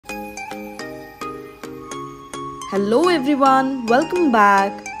Hello everyone, welcome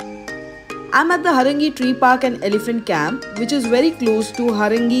back. I'm at the Harangi Tree Park and Elephant Camp, which is very close to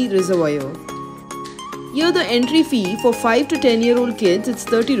Harangi Reservoir. Here the entry fee for 5 to 10-year-old kids is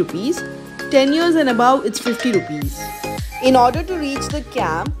 30 rupees, 10 years and above it's 50 rupees. In order to reach the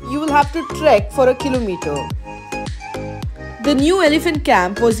camp, you will have to trek for a kilometer. The new elephant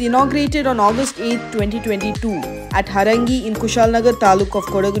camp was inaugurated on August 8, 2022 at Harangi in Kushalnagar Taluk of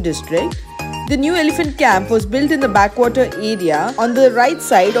Coorg district. The new elephant camp was built in the backwater area on the right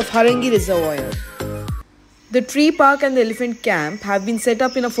side of Harangi Reservoir. The tree park and the elephant camp have been set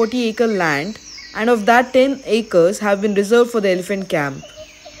up in a 40-acre land, and of that 10 acres have been reserved for the elephant camp.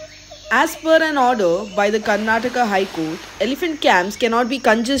 As per an order by the Karnataka High Court, elephant camps cannot be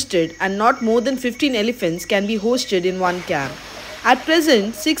congested and not more than 15 elephants can be hosted in one camp. At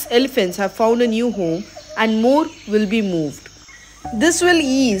present, 6 elephants have found a new home and more will be moved. This will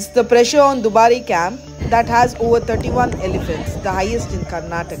ease the pressure on Dubari camp that has over 31 elephants, the highest in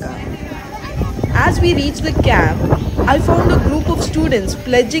Karnataka. As we reached the camp, I found a group of students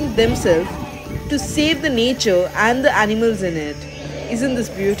pledging themselves to save the nature and the animals in it. Isn't this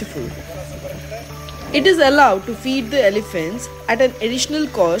beautiful? It is allowed to feed the elephants at an additional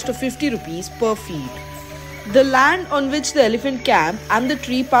cost of 50 rupees per feed. The land on which the elephant camp and the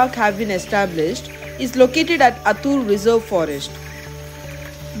tree park have been established is located at Atur Reserve Forest.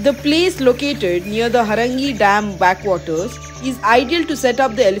 The place located near the Harangi Dam backwaters is ideal to set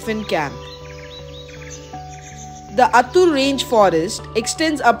up the elephant camp. The Atur Range Forest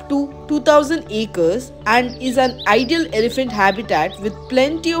extends up to 2000 acres and is an ideal elephant habitat with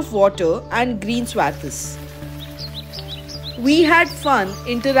plenty of water and green swaths. We had fun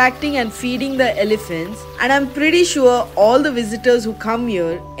interacting and feeding the elephants, and I'm pretty sure all the visitors who come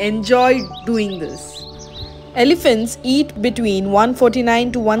here enjoy doing this. Elephants eat between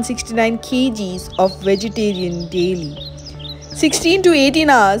 149 to 169 kgs of vegetarian daily. 16 to 18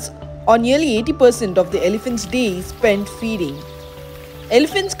 hours or nearly 80% of the elephant's day is spent feeding.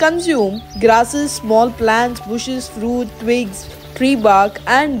 Elephants consume grasses, small plants, bushes, fruit, twigs, tree bark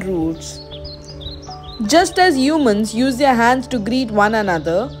and roots. Just as humans use their hands to greet one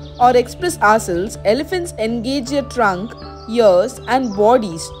another or express ourselves, elephants engage their trunk, ears and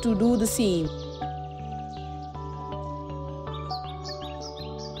bodies to do the same.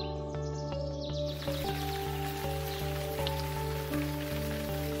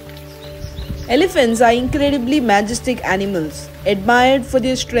 Elephants are incredibly majestic animals, admired for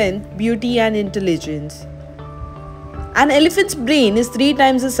their strength, beauty and intelligence. An elephant's brain is 3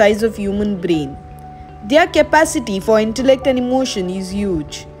 times the size of human brain. Their capacity for intellect and emotion is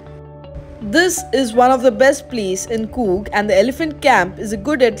huge. This is one of the best places in Coorg, and the elephant camp is a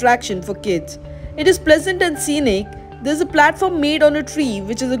good attraction for kids. It is pleasant and scenic. There is a platform made on a tree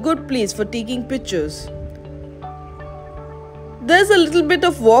which is a good place for taking pictures. There is a little bit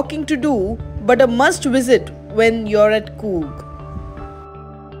of walking to do, but a must visit when you're at Coorg.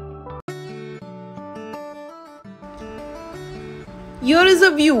 Here is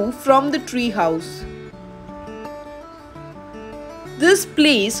a view from the tree house. This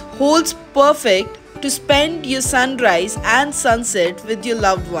place holds perfect to spend your sunrise and sunset with your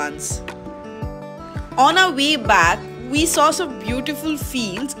loved ones. On our way back, we saw some beautiful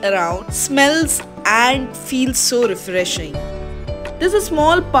fields around, smells and feels so refreshing. There's a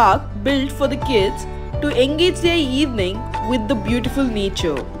small park built for the kids to engage their evening with the beautiful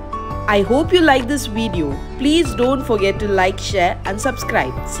nature. I hope you like this video. Please don't forget to like, share and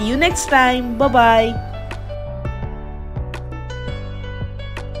subscribe. See you next time. Bye-bye.